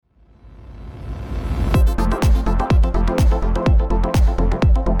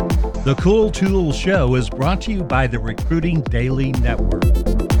The Cool Tools Show is brought to you by the Recruiting Daily Network.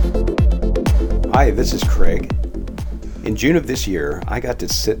 Hi, this is Craig. In June of this year, I got to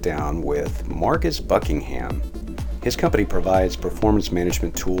sit down with Marcus Buckingham. His company provides performance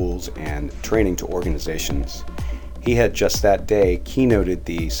management tools and training to organizations. He had just that day keynoted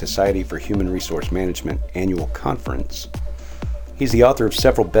the Society for Human Resource Management annual conference. He's the author of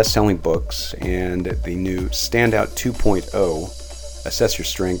several best-selling books and the new Standout 2.0, Assess Your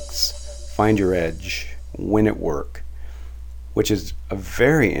Strengths, Find Your Edge, Win at Work, which is a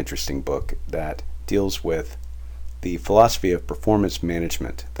very interesting book that deals with the philosophy of performance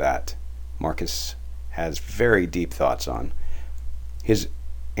management that Marcus has very deep thoughts on. His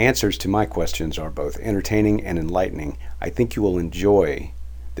answers to my questions are both entertaining and enlightening. I think you will enjoy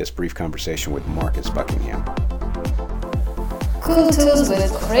this brief conversation with Marcus Buckingham. Cool Tools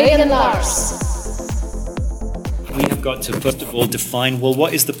with Craig and Lars. We have got to, first of all, define, well,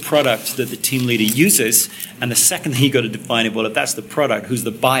 what is the product that the team leader uses? And the second thing you've got to define it, well, if that's the product, who's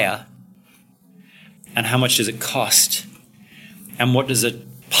the buyer? And how much does it cost? And what does a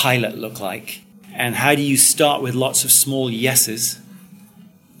pilot look like? And how do you start with lots of small yeses?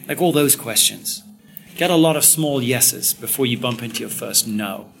 Like all those questions. Get a lot of small yeses before you bump into your first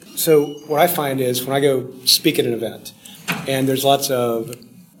no. So what I find is when I go speak at an event, and there's lots of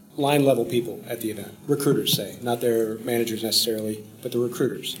line-level people at the event, recruiters say, not their managers necessarily, but the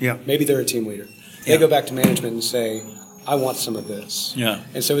recruiters. Yeah. Maybe they're a team leader. They go back to management and say, I want some of this. Yeah.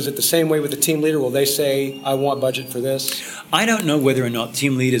 And so is it the same way with the team leader? Will they say, I want budget for this? I don't know whether or not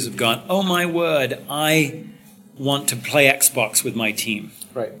team leaders have gone, oh my word, I want to play Xbox with my team.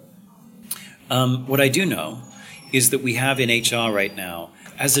 Right. What I do know is that we have in HR right now,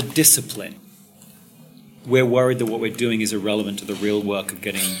 as a discipline, we're worried that what we're doing is irrelevant to the real work of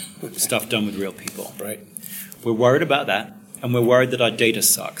getting stuff done with real people. Right. We're worried about that, and we're worried that our data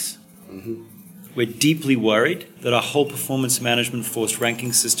sucks. Mm-hmm. We're deeply worried that our whole performance management forced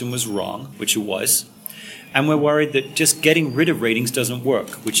ranking system was wrong, which it was. And we're worried that just getting rid of ratings doesn't work,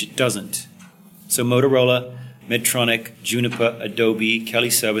 which it doesn't. So Motorola, Medtronic, Juniper, Adobe,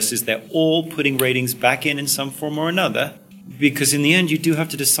 Kelly Services, they're all putting ratings back in some form or another, because in the end you do have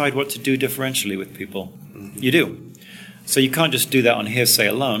to decide what to do differentially with people. Mm-hmm. You do. So you can't just do that on hearsay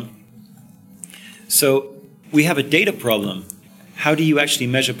alone. So we have a data problem. How do you actually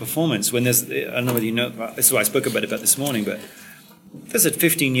measure performance when there's, I don't know whether you know, this is what I spoke about this morning, but there's a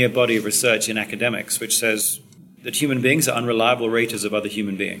 15-year body of research in academics which says that human beings are unreliable raters of other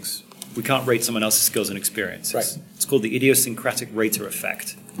human beings. We can't rate someone else's skills and experiences. Right. It's called the idiosyncratic rater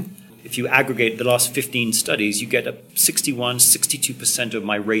effect. If you aggregate the last 15 studies, you get a 61, 62% of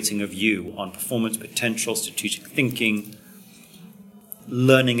my rating of you on performance potential, strategic thinking,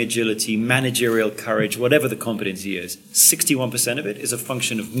 learning agility, managerial courage, whatever the competency is. 61% of it is a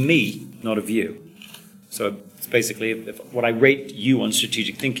function of me, not of you. So it's basically if what I rate you on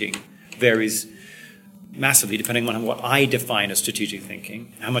strategic thinking varies massively depending on what I define as strategic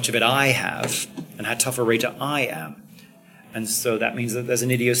thinking, how much of it I have, and how tough a rater I am. And so that means that there's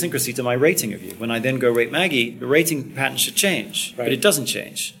an idiosyncrasy to my rating of you. When I then go rate Maggie, the rating pattern should change, right. But it doesn't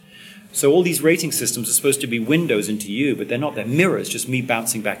change. So all these rating systems are supposed to be windows into you, but they're not. They're mirrors, just me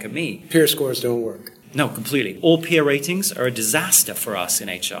bouncing back at me. Peer scores don't work. No, completely. All peer ratings are a disaster for us in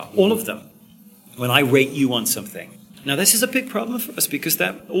HR. All of them. When I rate you on something. Now, this is a big problem for us because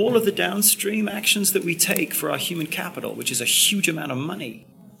that all of the downstream actions that we take for our human capital, which is a huge amount of money,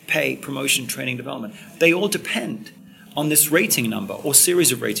 pay, promotion, training, development, they all depend on this rating number or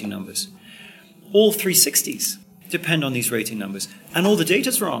series of rating numbers. All 360s depend on these rating numbers. And all the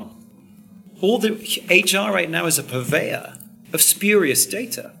data's wrong. All the HR right now is a purveyor of spurious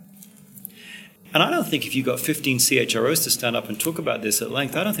data. And I don't think if you got 15 CHROs to stand up and talk about this at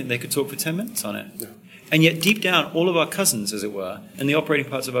length, I don't think they could talk for 10 minutes on it. No. And yet deep down, all of our cousins, as it were, in the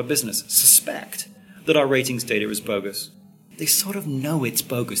operating parts of our business, suspect that our ratings data is bogus. They sort of know it's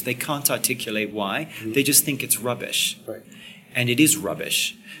bogus. They can't articulate why. Mm-hmm. They just think it's rubbish. Right. And it is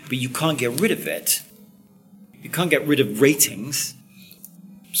rubbish. But you can't get rid of it. You can't get rid of ratings.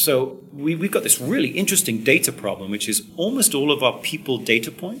 So we've got this really interesting data problem, which is almost all of our people data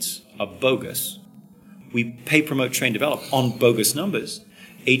points are bogus. We pay, promote, train, develop on bogus numbers.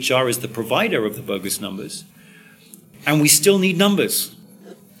 HR is the provider of the bogus numbers. And we still need numbers.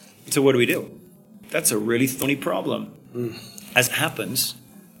 So what do? That's a really thorny problem. As it happens,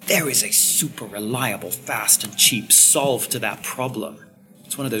 there is a super reliable, fast and cheap solve to that problem.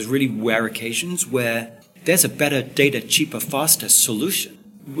 It's one of those really rare occasions where there's a better, data, cheaper, faster solution.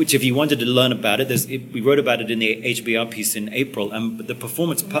 Which, if you wanted to learn about it, we wrote about it in the HBR piece in April. And the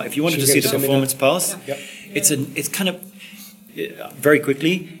performance, if you wanted to see the performance pulse, yep. It's kind of very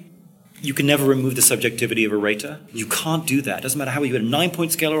quickly. You can never remove the subjectivity of a rater. You can't do that. It doesn't matter how you get a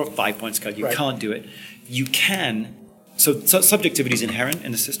 9-point scale or a 5-point scale. You can't do it. You can. So subjectivity is inherent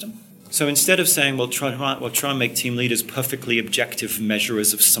in the system. So instead of saying, we'll try and make team leaders perfectly objective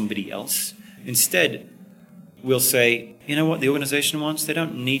measurers of somebody else, instead we'll say, you know what the organization wants? They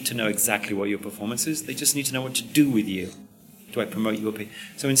don't need to know exactly what your performance is. They just need to know what to do with you. Do I promote you or pay?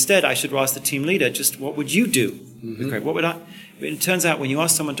 So instead, I should ask the team leader, just what would you do? Mm-hmm. Okay, what would I? It turns out when you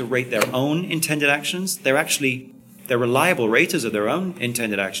ask someone to rate their own intended actions, they're reliable raters of their own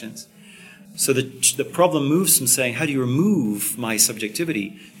intended actions. So the problem moves from saying, how do you remove my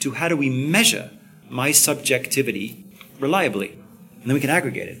subjectivity, to how do we measure my subjectivity reliably? And then we can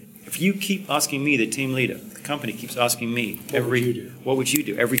aggregate it. If you keep asking me, the team leader, the company keeps asking me, what would you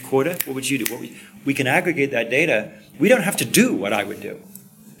do? Every quarter, what would you do? We can aggregate that data. We don't have to do what I would do.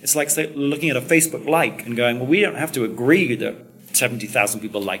 It's like looking at a Facebook like and going, well, we don't have to agree that 70,000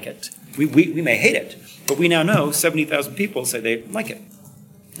 people like it. We may hate it, but we now know 70,000 people say they like it.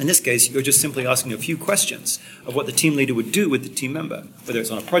 In this case, you're just simply asking a few questions of what the team leader would do with the team member, whether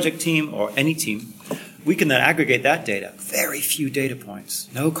it's on a project team or any team. We can then aggregate that data. Very few data points.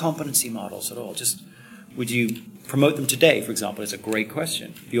 No competency models at all. Just, would you promote them today, for example, is a great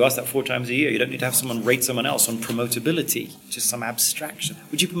question. If you ask that 4 times a year, you don't need to have someone rate someone else on promotability, just some abstraction.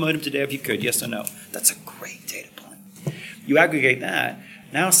 Would you promote them today if you could? Yes or no? That's a great data point. You aggregate that.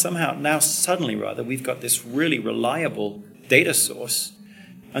 Now suddenly, we've got this really reliable data source.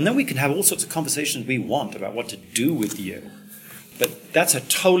 And then we can have all sorts of conversations we want about what to do with you. But that's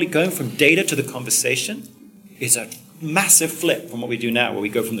going from data to the conversation is a massive flip from what we do now, where we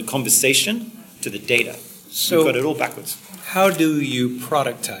go from the conversation to the data. So we've got it all backwards. How do you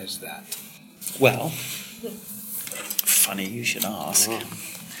productize that? Well, funny you should ask.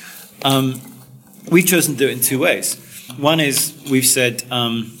 We've chosen to do it in 2 ways. One is we've said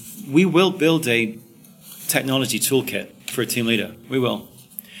we will build a technology toolkit for a team leader. We will.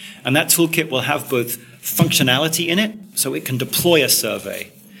 And that toolkit will have both functionality in it, so it can deploy a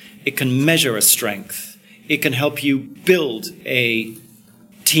survey, it can measure a strength, it can help you build a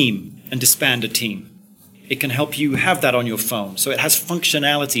team and disband a team. It can help you have that on your phone. So it has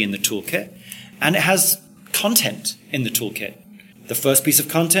functionality in the toolkit, and it has content in the toolkit. The first piece of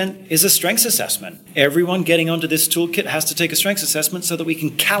content is a strengths assessment. Everyone getting onto this toolkit has to take a strengths assessment so that we can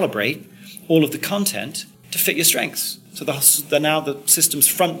calibrate all of the content to fit your strengths. So now the system's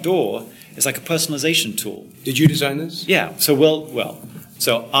front door is like a personalization tool. Did you design this? Yeah. So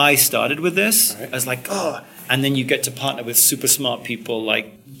so I started with this. Right. I was like, and then you get to partner with super smart people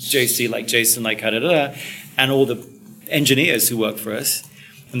like JC, like Jason, like and all the engineers who work for us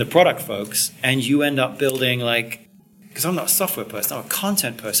and the product folks, and you end up building because I'm not a software person, I'm a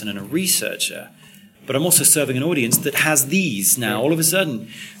content person and a researcher. But I'm also serving an audience that has these now, all of a sudden.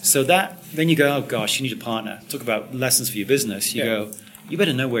 So then you go, oh gosh, you need a partner. Talk about lessons for your business. You go, you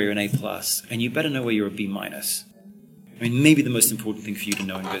better know where you're an A+, and you better know where you're a B-. I mean, maybe the most important thing for you to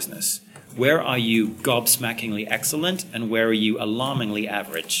know in business. Where are you gobsmackingly excellent, and where are you alarmingly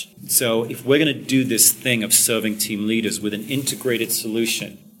average? So if we're going to do this thing of serving team leaders with an integrated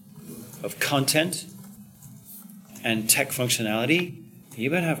solution of content and tech functionality, you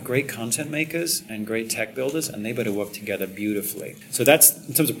better have great content makers and great tech builders, and they better work together beautifully. So that's,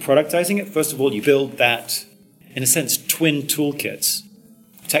 in terms of productizing it, first of all, you build that, in a sense, twin toolkits,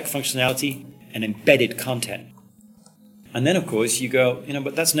 tech functionality and embedded content. And then, of course, you go,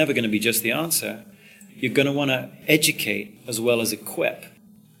 but that's never going to be just the answer. You're going to want to educate as well as equip.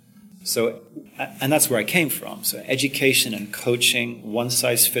 So, and that's where I came from. So education and coaching, one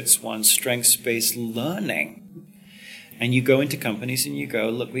size fits one, strengths-based learning. And you go into companies and you go,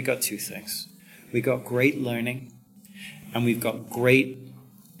 look, we got 2 things. We got great learning, and we've got great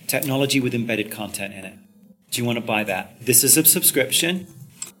technology with embedded content in it. Do you want to buy that? This is a subscription,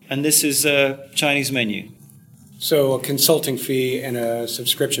 and this is a Chinese menu. So a consulting fee and a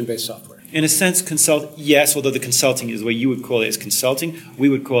subscription-based software. In a sense, yes, although the consulting is the way you would call it as consulting, we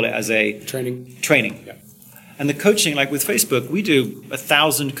would call it as a training. Yeah. And the coaching, like with Facebook, we do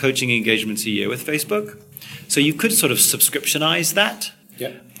 1,000 coaching engagements a year with Facebook. So you could sort of subscriptionize that.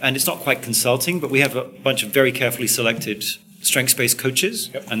 Yeah. And it's not quite consulting, but we have a bunch of very carefully selected strengths-based coaches,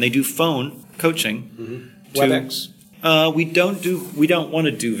 and they do phone coaching. Mm-hmm. WebEx? We don't want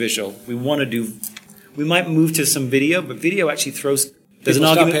to do visual. We might move to some video, but video actually throws... There's an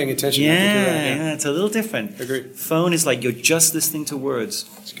argument. Stop paying attention. Yeah, it's a little different. Agreed. Phone is like you're just listening to words.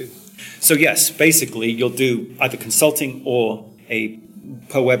 That's good. So yes, basically you'll do either consulting or a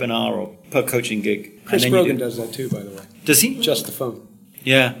per webinar or per coaching gig. Chris Brogan does that too, by the way. Does he? Just the phone.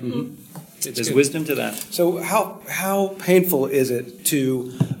 Yeah. Mm-hmm. There's wisdom to that. So how painful is it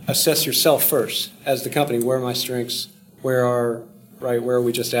to assess yourself first as the company. Where are my strengths? Where are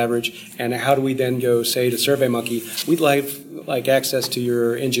we just average? And how do we then go say to SurveyMonkey, we'd like access to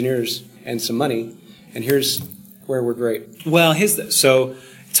your engineers and some money, and here's where we're great. Well, so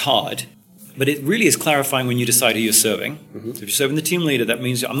it's hard, but it really is clarifying when you decide who you're serving. So if you're serving the team leader, that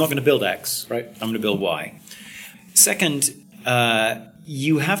means I'm not going to build X. Right. I'm going to build Y. Second,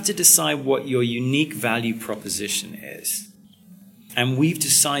 you have to decide what your unique value proposition is. And we've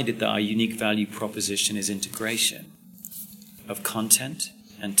decided that our unique value proposition is integration of content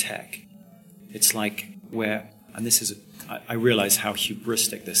and tech. It's like and this is, I realize how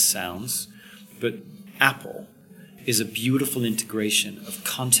hubristic this sounds, but Apple is a beautiful integration of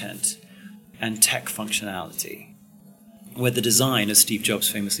content and tech functionality, where the design, as Steve Jobs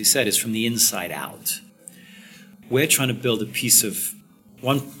famously said, is from the inside out. We're trying to build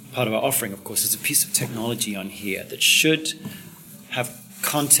one part of our offering, of course, is a piece of technology on here that should have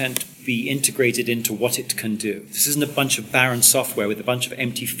content be integrated into what it can do. This isn't a bunch of barren software with a bunch of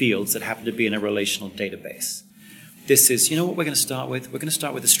empty fields that happen to be in a relational database. This is, you know what we're going to start with? We're going to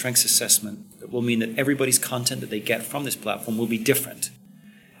start with a strengths assessment that will mean that everybody's content that they get from this platform will be different.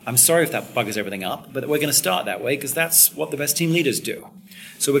 I'm sorry if that buggers everything up, but we're going to start that way because that's what the best team leaders do.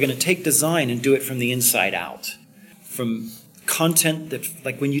 So we're going to take design and do it from the inside out. From content that,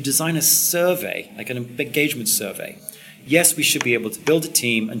 like when you design a survey, like an engagement survey, yes, we should be able to build a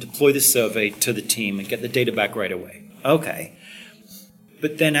team and deploy the survey to the team and get the data back right away. Okay.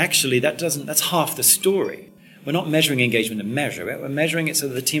 But then actually that's half the story. We're not measuring engagement to measure it. We're measuring it so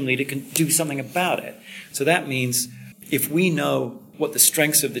that the team leader can do something about it. So that means if we know what the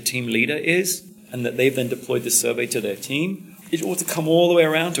strengths of the team leader is and that they've then deployed the survey to their team, it ought to come all the way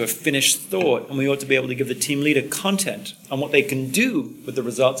around to a finished thought, and we ought to be able to give the team leader content on what they can do with the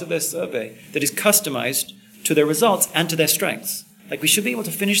results of their survey that is customized to their results and to their strengths. Like we should be able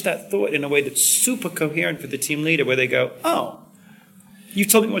to finish that thought in a way that's super coherent for the team leader where they go, oh, you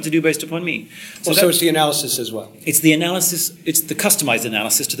told me what to do based upon me. So it's the analysis as well. It's the analysis, it's the customized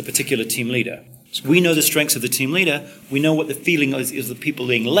analysis to the particular team leader. So we know the strengths of the team leader. We know what the feeling is of the people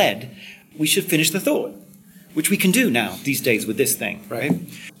being led. We should finish the thought, which we can do now these days with this thing, right?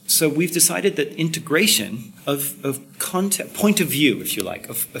 So we've decided that integration of content, point of view, if you like,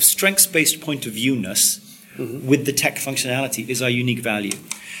 of strengths-based point of viewness with the tech functionality is our unique value.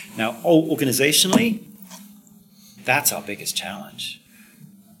 Now, organizationally, that's our biggest challenge.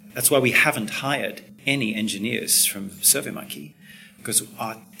 That's why we haven't hired any engineers from SurveyMonkey, because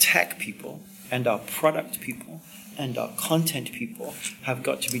our tech people and our product people and our content people have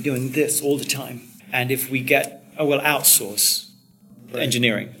got to be doing this all the time. And if we outsource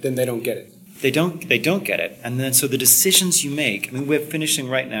engineering, then they don't get it. They don't get it. And then so the decisions you make, I mean, we're finishing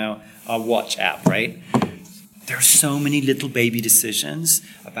right now our watch app, right? There are so many little baby decisions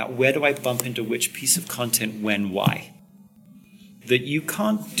about where do I bump into which piece of content, when, why, that you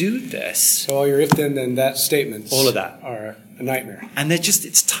can't do this. So all your if, then, that statements, all of that, are a nightmare. And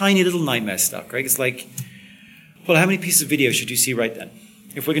it's tiny little nightmare stuff, right? It's like, well, how many pieces of video should you see right then?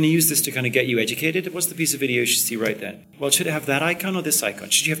 If we're going to use this to kind of get you educated, what's the piece of video you should see right then? Well, should it have that icon or this icon?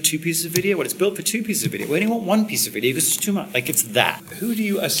 Should you have 2 pieces of video? Well, it's built for 2 pieces of video. We only want 1 piece of video because it's too much. Like, it's that. Who do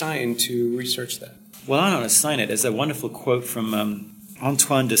you assign to research that? Well, I don't assign it. There's a wonderful quote from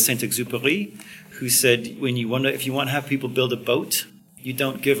Antoine de Saint-Exupéry, who said, if you want to have people build a boat, you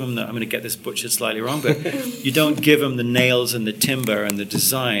don't give them I'm going to get this butchered slightly wrong, but you don't give them the nails and the timber and the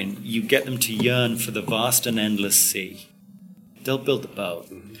design. You get them to yearn for the vast and endless sea. They'll build the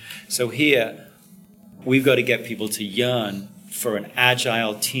boat. So here, we've got to get people to yearn for an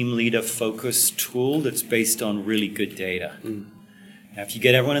agile team leader focused tool that's based on really good data. Now, if you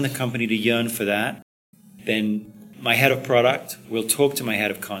get everyone in the company to yearn for that, then my head of product will talk to my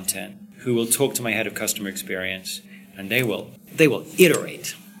head of content, who will talk to my head of customer experience, and they will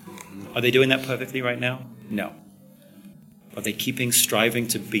iterate. Are they doing that perfectly right now? No. Are they striving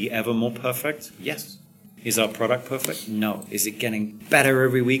to be ever more perfect? Yes. Is our product perfect? No. Is it getting better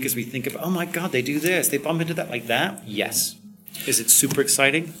every week as we think of, oh my God, they do this, they bump into that like that? Yes. Is it super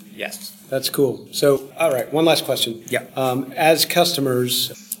exciting? Yes. That's cool. So, all right, one last question. Yeah. As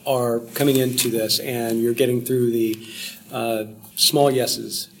customers are coming into this and you're getting through the small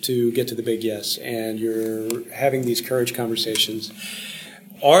yeses to get to the big yes, and you're having these courage conversations,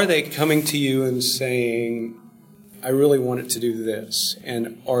 are they coming to you and saying, I really want it to do this?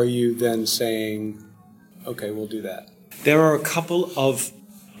 And are you then saying, okay, we'll do that? There are a couple of,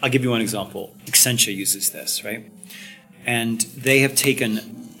 I'll give you one example. Accenture uses this, right? And they've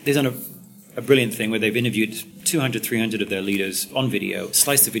done a brilliant thing where they've interviewed 200, 300 of their leaders on video,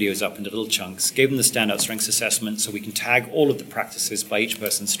 sliced the videos up into little chunks, gave them the standout strengths assessment so we can tag all of the practices by each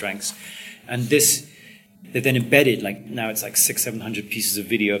person's strengths. And this, they then embedded, like now it's like 600-700 pieces of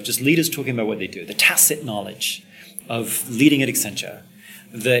video of just leaders talking about what they do, the tacit knowledge of leading at Accenture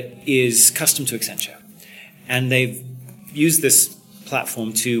that is custom to Accenture. And they've used this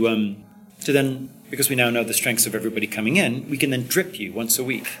platform to then, because we now know the strengths of everybody coming in, we can then drip you once a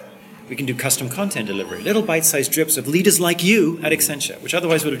week. We can do custom content delivery, little bite-sized drips of leaders like you at Accenture, which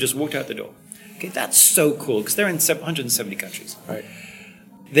otherwise would have just walked out the door. Okay, that's so cool, because they're in 170 countries. Right.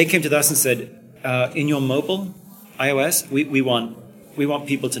 They came to us and said, in your mobile, iOS, we want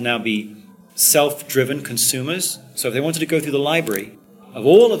people to now be self-driven consumers. So if they wanted to go through the library of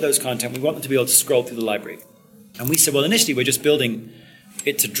all of those content, we want them to be able to scroll through the library. And we said, well, initially we're just building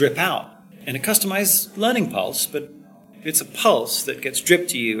it to drip out in a customized learning pulse, but it's a pulse that gets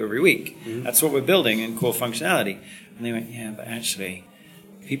dripped to you every week. Mm-hmm. That's what we're building in core functionality. And they went, yeah, but actually,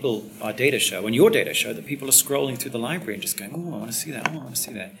 our data show, and your data show, that people are scrolling through the library and just going, oh, I want to see that, oh, I want to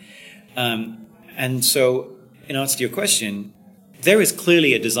see that. And so, in answer to your question, there is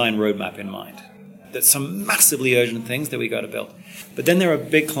clearly a design roadmap in mind. There's some massively urgent things that we got to build. But then there are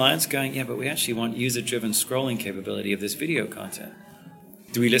big clients going, yeah, but we actually want user-driven scrolling capability of this video content.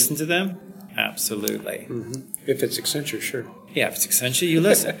 Do we listen to them? Absolutely. Mm-hmm. If it's Accenture, sure. Yeah, if it's Accenture, you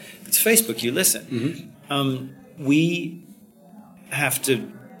listen. If it's Facebook, you listen. Mm-hmm. We have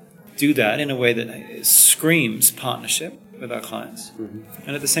to do that in a way that screams partnership with our clients. Mm-hmm.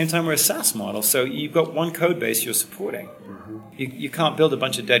 And at the same time, we're a SaaS model, so you've got one code base you're supporting. Mm-hmm. You can't build a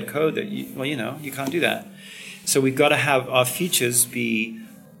bunch of dead code that, you can't do that. So we've got to have our features be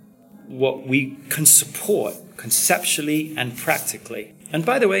what we can support conceptually and practically. And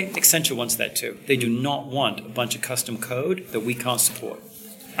by the way, Accenture wants that too. They do not want a bunch of custom code that we can't support.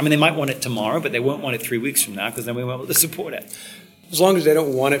 I mean, they might want it tomorrow, but they won't want it 3 weeks from now because then we won't be able to support it. As long as they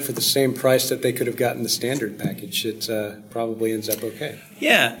don't want it for the same price that they could have gotten the standard package, it probably ends up okay.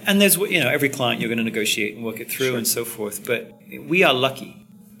 Yeah, and there's every client you're going to negotiate and work it through and so forth. But we are lucky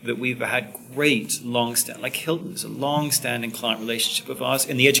that we've had great long-standing, like Hilton's a long-standing client relationship of ours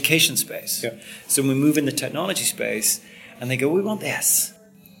in the education space. Yeah. So when we move in the technology space, and they go, we want this.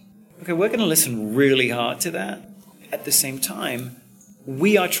 Okay, we're going to listen really hard to that. At the same time,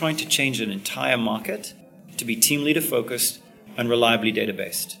 we are trying to change an entire market to be team leader focused and reliably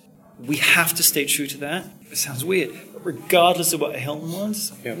data-based. We have to stay true to that. It sounds weird, but regardless of what Hilton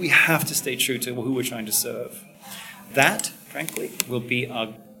wants, we have to stay true to who we're trying to serve. That, frankly, will be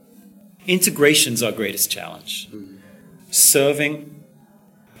our integration's our greatest challenge. Mm-hmm. Serving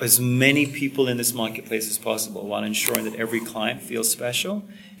as many people in this marketplace as possible while ensuring that every client feels special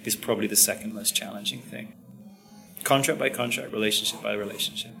is probably the second most challenging thing. Contract by contract, relationship by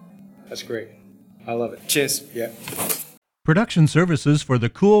relationship. That's great. I love it. Cheers. Yeah. Production services for the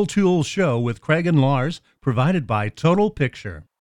Cool Tools Show with Craig and Lars provided by Total Picture.